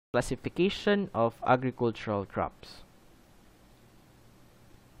Classification of agricultural crops.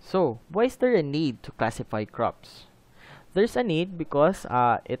 So, why is there a need to classify crops? There's a need because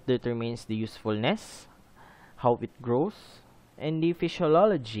it determines the usefulness, how it grows, and the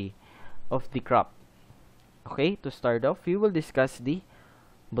physiology of the crop. Okay, to start off, we will discuss the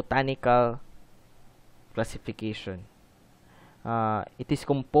botanical classification. It is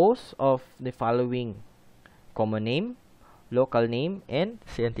composed of the following: common name, local name, and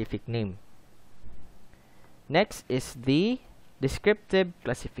scientific name. Next is the descriptive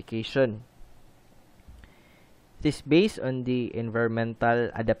classification. It is based on the environmental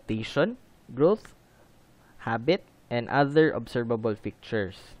adaptation, growth, habit, and other observable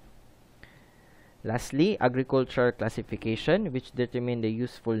features. Lastly, agricultural classification, which determine the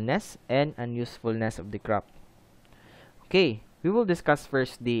usefulness and unusefulness of the crop. Okay, we will discuss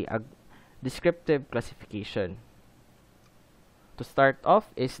first the descriptive classification. To start off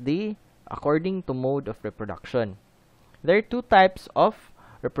is the according to mode of reproduction. There are two types of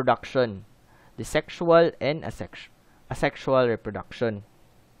reproduction: the sexual and asexual reproduction.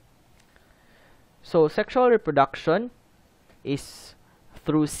 So, sexual reproduction is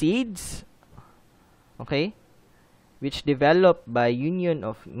through seeds, okay, which develop by union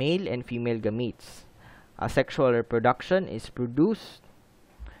of male and female gametes. Asexual reproduction is produced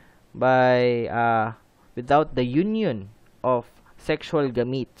by without the union of sexual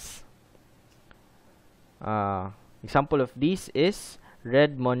gametes. Example of this is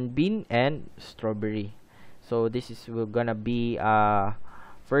red moonbeam and strawberry. So this is gonna be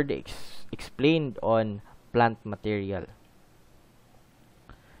further explained on plant material.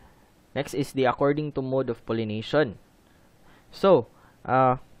 Next is the according to mode of pollination. So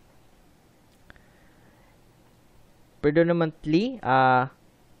predominantly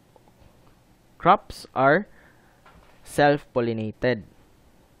crops are self-pollinated.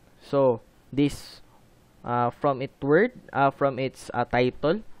 So this from its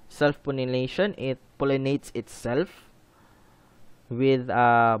title, self-pollination, it pollinates itself with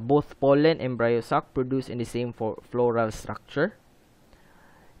both pollen and embryo sac produced in the same floral structure.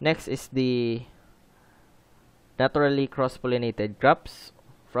 Next is the naturally cross-pollinated crops.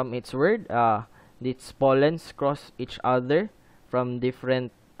 From its word, its pollens cross each other from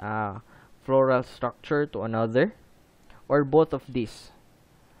different floral structure to another, or both of these.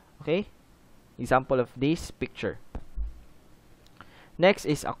 Okay, example of this picture. Next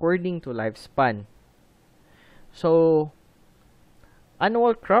is according to lifespan. So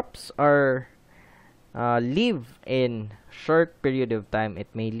annual crops are live in short period of time.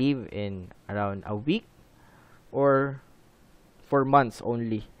 It may live in around a week or 4 months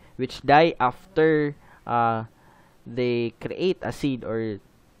only, which die after they create a seed. Or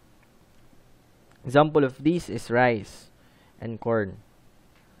example of this is rice and corn.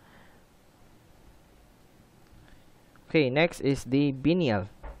 Okay, next is the biennial.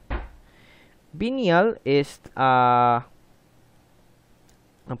 Biennial is a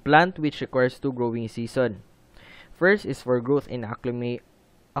plant which requires 2 growing seasons. First is for growth and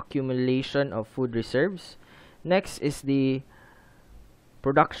accumulation of food reserves. Next is the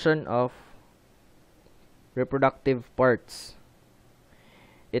production of reproductive parts.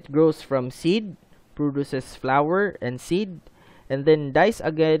 It grows from seed, produces flower and seed, and then dies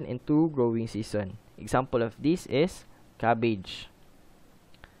again in 2 growing seasons. Example of this is cabbage.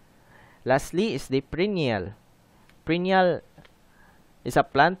 Lastly is the perennial. Perennial is a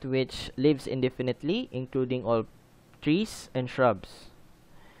plant which lives indefinitely, including all trees and shrubs.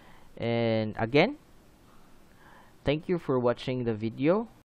 And again, thank you for watching the video.